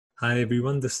Hi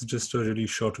everyone, this is just a really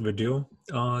short video.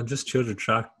 Just here to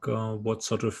track what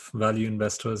sort of value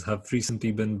investors have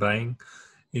recently been buying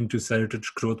into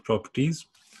Seritage Growth Properties.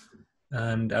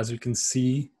 And as you can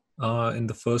see, in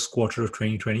the first quarter of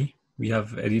 2020, we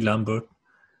have Eddie Lambert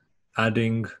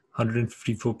adding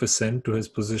 154% to his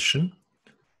position.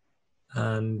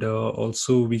 And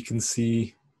also we can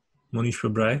see Monish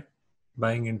Pabrai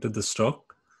buying into the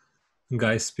stock.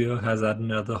 Guy Spear has added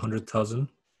another 100,000.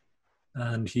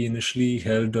 And he initially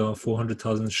held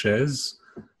 400,000 shares.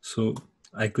 So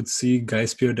I could see Guy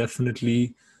Spear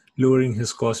definitely lowering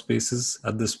his cost basis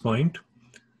at this point.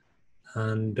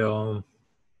 And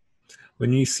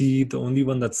when you see the only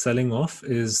one that's selling off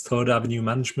is Third Avenue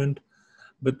Management,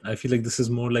 but I feel like this is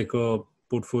more like a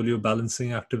portfolio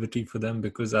balancing activity for them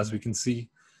because as we can see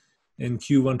in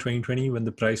Q1 2020, when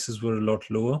the prices were a lot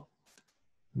lower,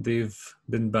 they've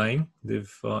been buying. They've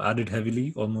added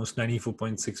heavily, almost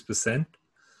 94.6%.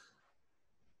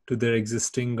 to their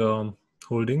existing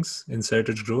holdings in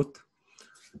Seritage Growth.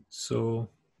 So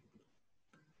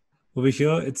over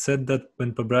here, it said that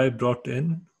when Pabrai brought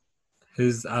in,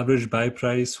 his average buy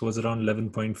price was around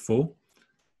 11.4.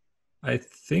 I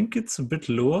think it's a bit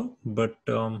lower, but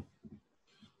I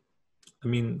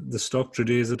mean, the stock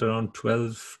today is at around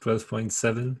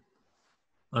 12.7.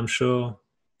 I'm sure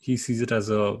he sees it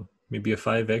as maybe a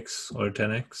 5x or a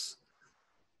 10x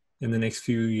in the next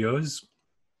few years.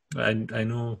 I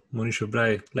know Monish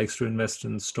Pabrai likes to invest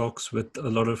in stocks with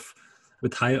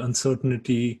high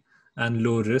uncertainty and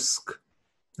low risk,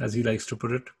 as he likes to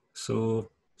put it. So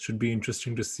it should be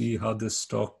interesting to see how this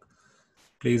stock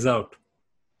plays out.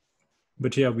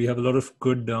 But yeah, we have a lot of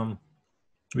good,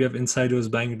 we have insiders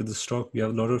buying into the stock. We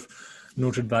have a lot of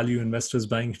noted value investors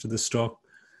buying into the stock.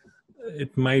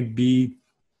 It might be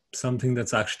something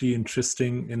that's actually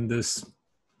interesting in this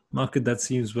market that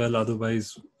seems well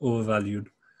otherwise overvalued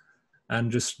and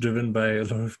just driven by a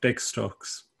lot of tech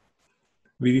stocks.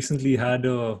 We recently had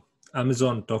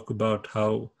Amazon talk about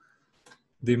how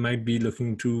they might be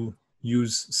looking to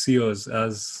use Sears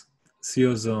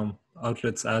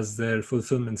outlets as their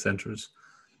fulfillment centers.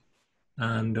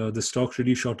 And the stock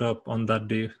really shot up on that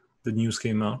day the news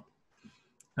came out,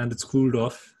 and it's cooled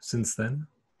off since then.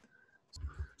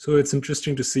 So it's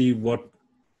interesting to see what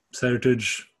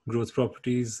Seritage Growth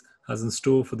Properties has in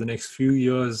store for the next few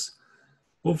years.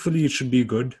 Hopefully it should be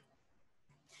good.